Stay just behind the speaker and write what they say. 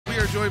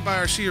are joined by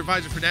our Senior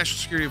Advisor for National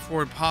Security and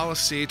Foreign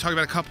Policy, talking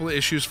about a couple of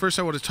issues. First,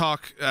 I want to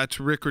talk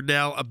to Ric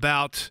Grenell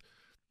about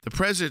the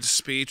president's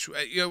speech.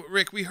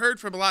 Rick, we heard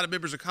from a lot of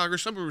members of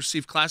Congress, some who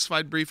received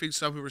classified briefings,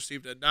 some who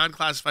received a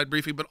non-classified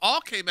briefing, but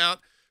all came out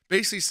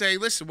basically saying,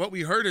 listen, what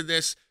we heard in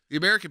this, the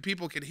American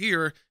people can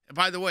hear, and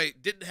by the way,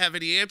 didn't have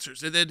any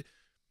answers. And then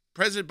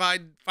President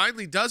Biden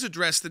finally does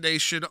address the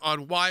nation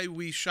on why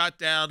we shot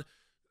down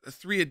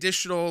 3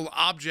 additional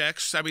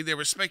objects. I mean, there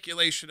was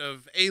speculation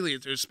of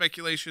aliens. There was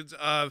speculations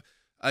of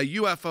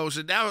UFOs,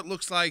 and now it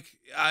looks like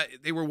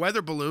they were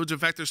weather balloons. In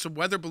fact, there's some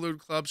weather balloon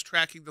clubs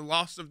tracking the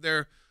loss of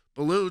their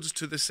balloons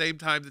to the same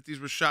time that these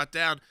were shot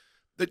down.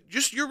 But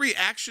just your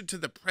reaction to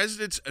the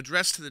president's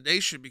address to the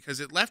nation, because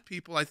it left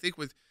people, I think,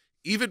 with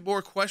even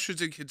more questions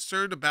and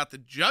concern about the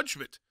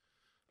judgment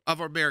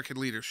of our American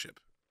leadership.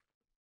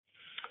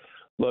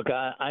 Look,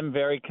 I'm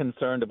very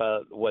concerned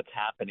about what's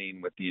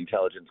happening with the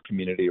intelligence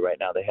community right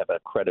now. They have a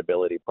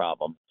credibility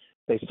problem.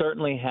 They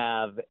certainly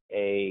have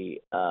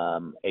a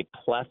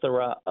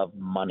plethora of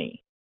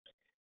money.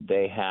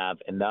 They have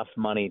enough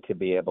money to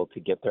be able to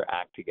get their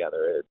act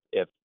together.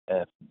 If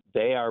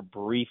they are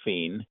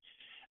briefing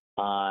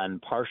on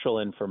partial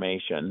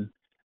information,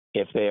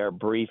 if they are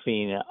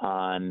briefing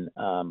on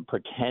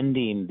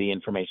pretending the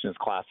information is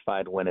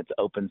classified when it's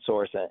open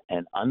source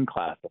and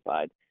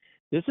unclassified,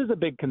 this is a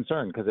big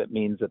concern because it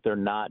means that they're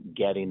not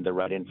getting the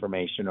right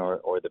information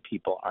or the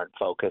people aren't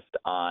focused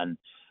on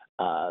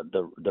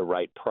the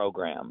right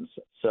programs.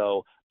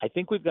 So I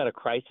think we've got a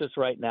crisis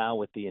right now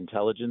with the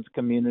intelligence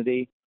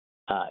community.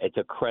 It's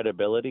a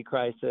credibility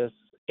crisis.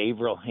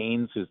 Avril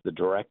Haines, who's the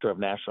director of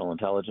national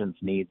intelligence,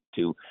 needs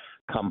to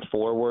come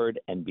forward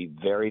and be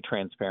very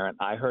transparent.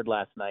 I heard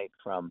last night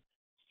from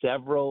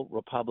several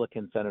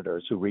Republican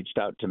senators who reached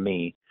out to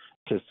me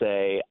to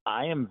say,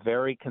 I am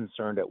very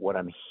concerned at what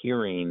I'm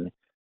hearing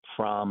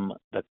from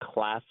the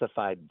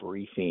classified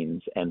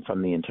briefings and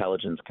from the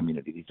intelligence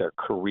community. These are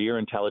career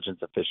intelligence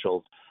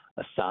officials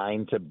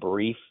assigned to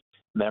brief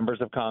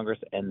members of Congress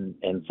and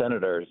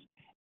senators,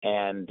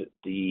 and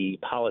the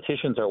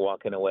politicians are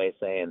walking away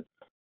saying,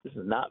 this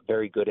is not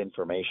very good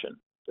information.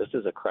 This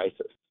is a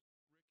crisis.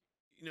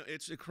 You know,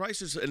 it's a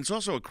crisis, and it's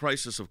also a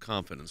crisis of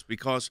confidence,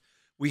 because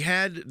we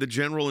had the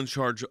general in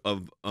charge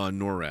of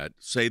NORAD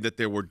say that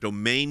there were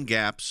domain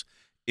gaps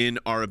in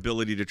our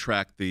ability to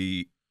track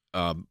the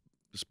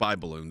spy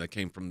balloon that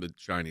came from the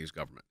Chinese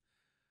government,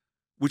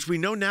 which we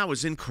know now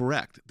is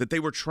incorrect, that they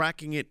were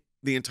tracking it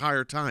the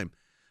entire time.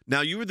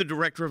 Now, you were the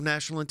director of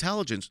national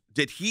intelligence.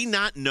 Did he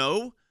not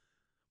know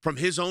from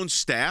his own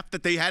staff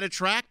that they had it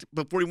tracked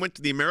before he went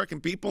to the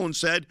American people and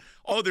said,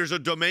 oh, there's a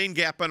domain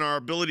gap in our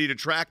ability to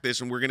track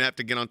this, and we're going to have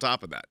to get on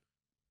top of that?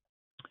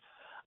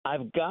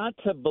 I've got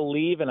to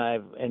believe,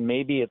 and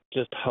maybe it's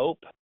just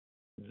hope,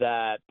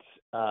 that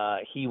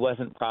he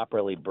wasn't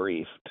properly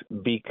briefed,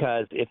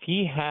 because if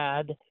he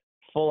had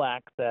full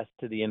access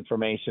to the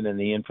information and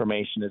the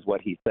information is what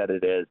he said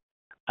it is,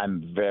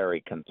 I'm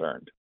very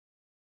concerned.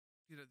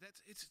 You know,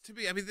 it's to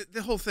me, I mean,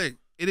 the whole thing,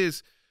 it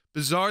is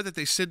bizarre that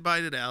they send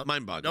Biden out,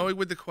 mind-boggling, knowing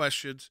with the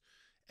questions,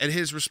 and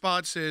his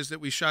response is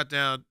that we shot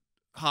down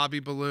hobby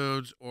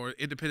balloons or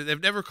independent.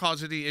 They've never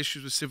caused any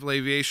issues with civil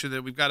aviation,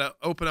 that we've got to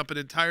open up an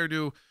entire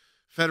new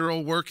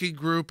federal working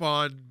group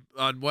on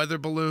weather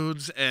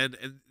balloons and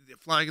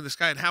flying in the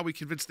sky, and how we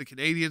convinced the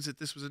Canadians that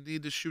this was a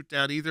need to shoot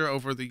down either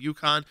over the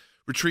Yukon.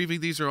 Retrieving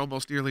these are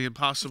almost nearly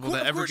impossible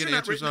to ever get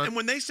answers on. And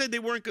when they said they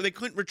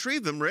couldn't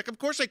retrieve them, Rick, of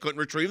course they couldn't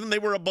retrieve them. They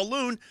were a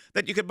balloon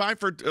that you could buy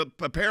for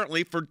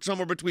apparently for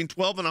somewhere between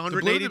 $12 and $180.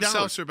 The balloon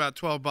themselves are about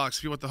 $12.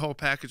 If you want the whole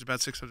package, about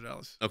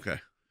 $600. Okay,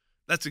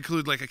 that's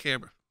include like a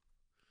camera.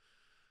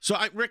 So,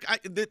 Rick,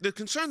 the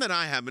concern that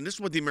I have, and this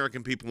is what the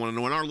American people want to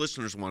know, and our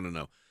listeners want to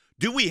know: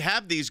 do we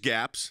have these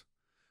gaps,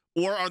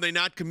 or are they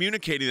not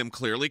communicating them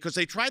clearly? Because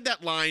they tried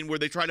that line where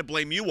they try to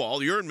blame you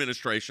all, your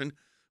administration,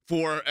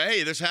 for,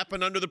 hey, this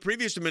happened under the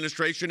previous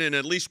administration, and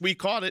at least we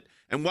caught it.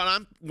 And what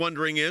I'm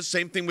wondering is,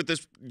 same thing with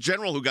this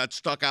general who got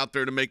stuck out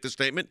there to make the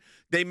statement.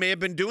 They may have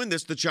been doing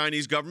this, the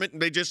Chinese government,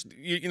 and they just,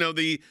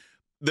 the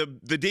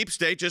deep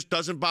state just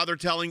doesn't bother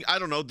telling, I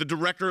don't know, the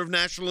director of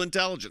national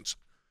intelligence.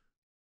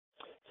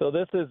 So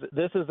this is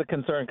the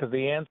concern, because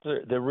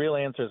the real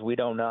answer is we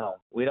don't know.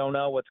 We don't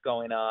know what's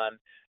going on.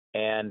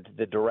 And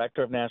the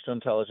director of national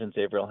intelligence,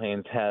 Avril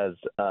Haines, has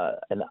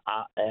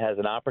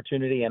an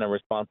opportunity and a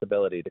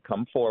responsibility to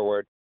come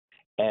forward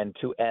and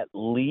to at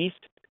least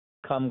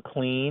come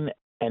clean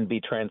and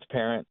be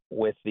transparent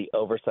with the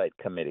oversight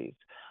committees.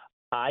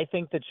 I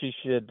think that she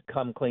should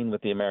come clean with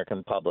the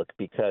American public,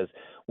 because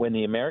when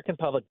the American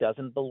public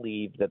doesn't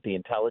believe that the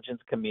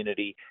intelligence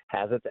community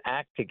has its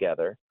act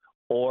together,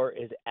 or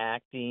is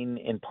acting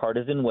in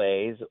partisan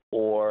ways,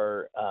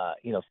 or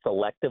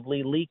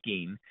selectively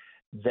leaking,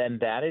 then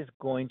that is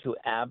going to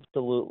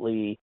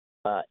absolutely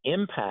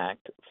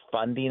impact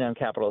funding on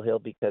Capitol Hill,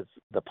 because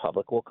the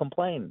public will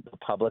complain. The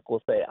public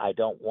will say, I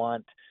don't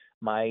want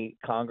my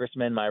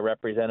congressman, my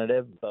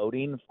representative,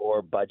 voting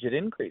for budget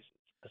increases.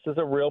 This is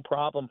a real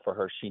problem for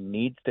her. She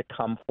needs to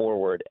come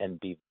forward and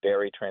be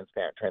very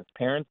transparent.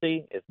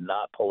 Transparency is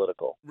not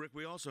political. Rick,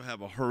 we also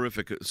have a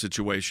horrific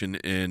situation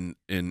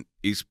in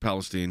East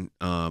Palestine,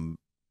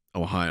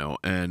 Ohio,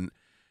 and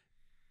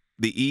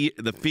the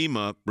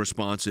FEMA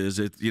response is,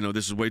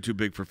 this is way too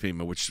big for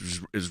FEMA, which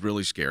is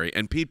really scary.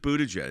 And Pete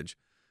Buttigieg,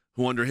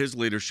 who under his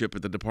leadership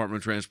at the Department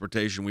of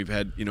Transportation, we've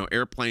had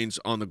airplanes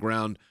on the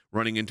ground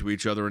running into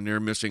each other and near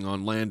missing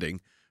on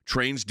landing,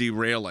 trains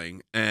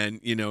derailing, and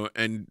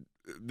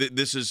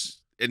this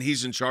is, and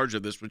he's in charge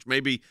of this, which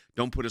maybe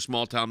don't put a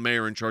small town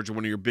mayor in charge of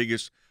one of your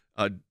biggest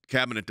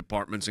cabinet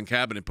departments and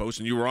cabinet posts,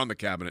 and you were on the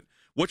cabinet.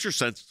 What's your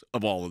sense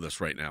of all of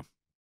this right now?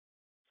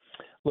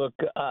 Look,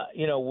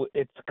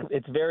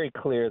 it's very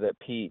clear that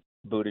Pete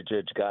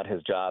Buttigieg got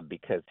his job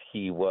because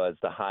he was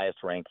the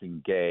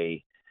highest-ranking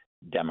gay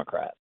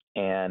Democrat,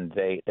 and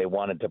they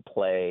wanted to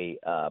play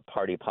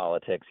party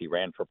politics. He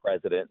ran for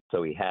president,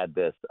 so he had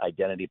this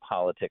identity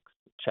politics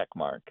check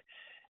mark.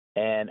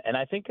 And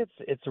I think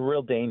it's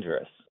real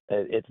dangerous.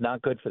 It's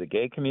not good for the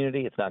gay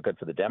community. It's not good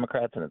for the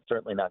Democrats, and it's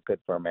certainly not good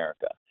for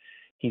America.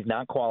 He's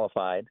not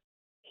qualified.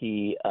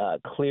 He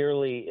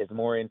clearly is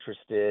more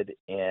interested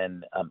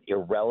in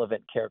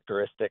irrelevant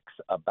characteristics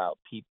about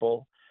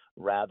people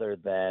rather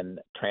than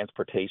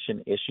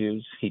transportation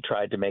issues. He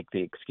tried to make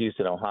the excuse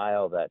in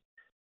Ohio that,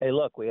 hey,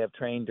 look, we have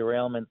train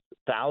derailments,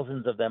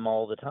 thousands of them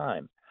all the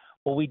time.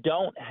 Well, we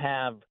don't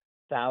have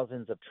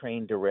thousands of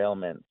train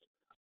derailments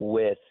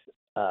with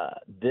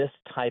this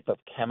type of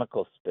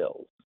chemical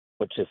spills,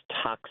 which is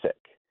toxic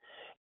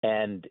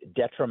and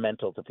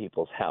detrimental to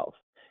people's health.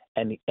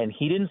 And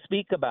he didn't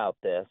speak about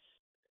this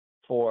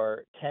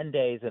for 10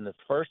 days, and the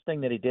first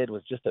thing that he did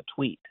was just a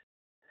tweet,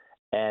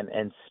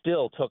 and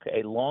still took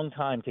a long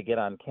time to get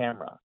on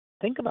camera.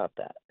 Think about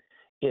that.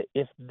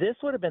 If this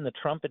would have been the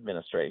Trump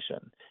administration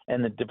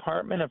and the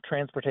Department of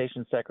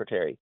Transportation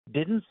Secretary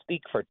didn't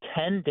speak for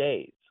 10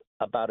 days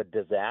about a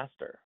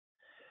disaster,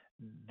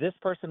 this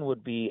person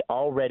would be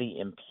already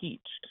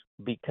impeached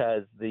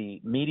because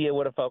the media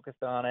would have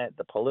focused on it.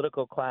 The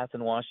political class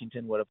in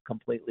Washington would have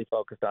completely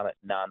focused on it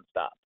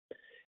nonstop.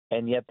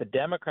 And yet the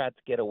Democrats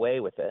get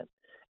away with it.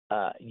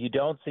 You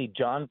don't see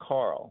John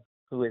Karl,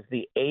 who is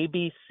the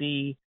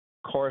ABC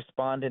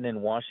correspondent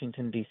in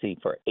Washington, D.C.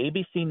 for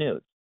ABC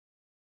News.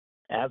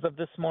 As of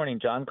this morning,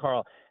 John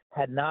Karl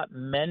had not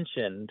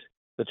mentioned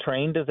the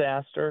train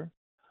disaster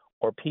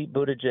or Pete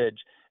Buttigieg,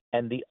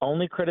 and the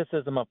only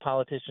criticism of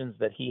politicians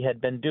that he had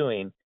been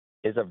doing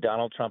is of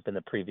Donald Trump in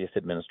the previous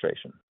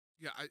administration.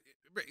 Yeah,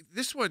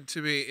 this one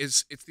to me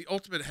it's the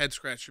ultimate head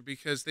scratcher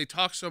because they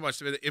talk so much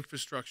about the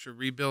infrastructure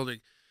rebuilding,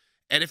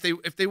 and if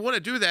they want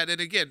to do that, and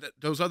again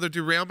those other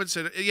derailments,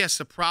 and yes,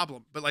 a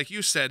problem, but like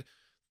you said,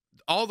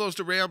 all those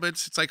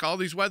derailments, it's like all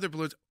these weather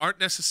balloons aren't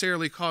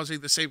necessarily causing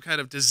the same kind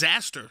of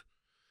disaster.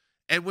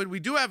 And when we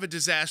do have a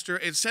disaster,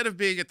 instead of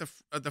being at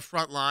the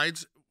front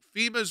lines,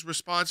 FEMA's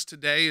response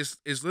today is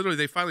literally,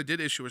 they finally did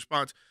issue a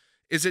response,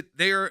 is that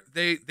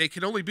they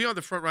can only be on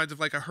the front lines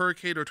of like a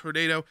hurricane or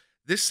tornado.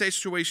 This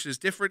situation is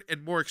different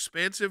and more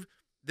expansive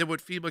than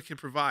what FEMA can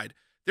provide.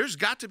 There's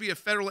got to be a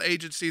federal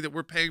agency that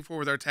we're paying for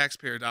with our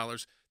taxpayer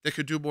dollars that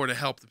could do more to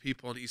help the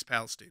people in East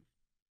Palestine.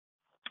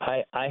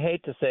 I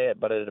hate to say it,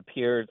 but it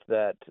appears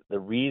that the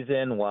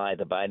reason why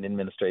the Biden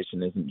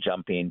administration isn't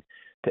jumping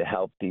to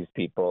help these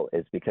people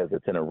is because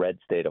it's in a red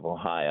state of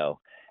Ohio,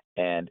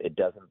 and it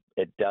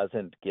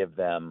doesn't give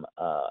them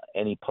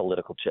any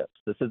political chips.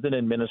 This is an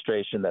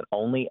administration that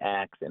only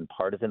acts in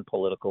partisan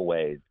political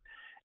ways,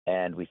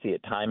 and we see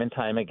it time and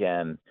time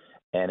again.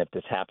 And if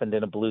this happened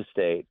in a blue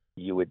state,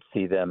 you would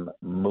see them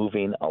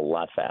moving a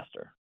lot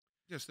faster.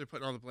 Yes, they're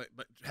putting all the blame,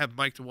 but have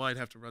Mike DeWine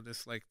have to run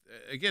this. Like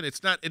again,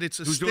 it's not, and it's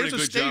a who's doing a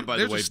good job, by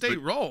the way. There's a state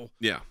role,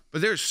 yeah,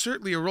 but there's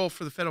certainly a role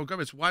for the federal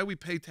government. It's why we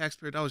pay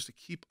taxpayer dollars to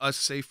keep us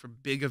safe from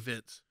big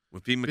events.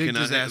 When FEMA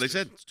cannot, they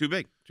said it's too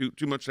big,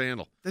 too much to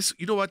handle. This,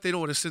 you know what? They don't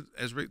want to send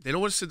they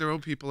don't want to send their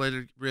own people in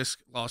and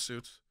risk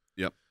lawsuits.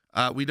 Yep.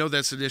 We know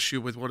that's an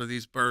issue with one of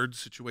these burn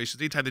situations.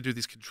 Anytime they do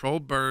these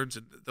controlled burns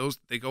and those,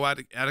 they go out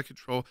of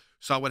control.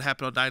 Saw what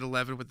happened on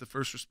 9/11 when the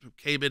first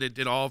came in and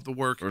did all of the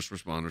work. First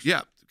responders.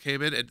 Yeah,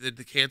 came in and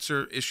the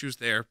cancer issues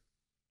there.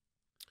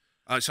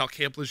 I saw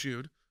Camp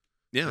Lejeune.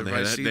 Yeah, they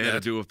had to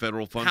do a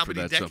federal fund for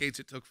that. How many decades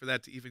it took for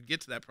that to even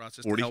get to that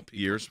process? 40 to help people.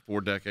 years, 4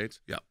 decades.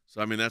 Yeah.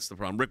 So, I mean, that's the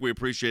problem. Rick, we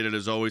appreciate it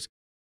as always.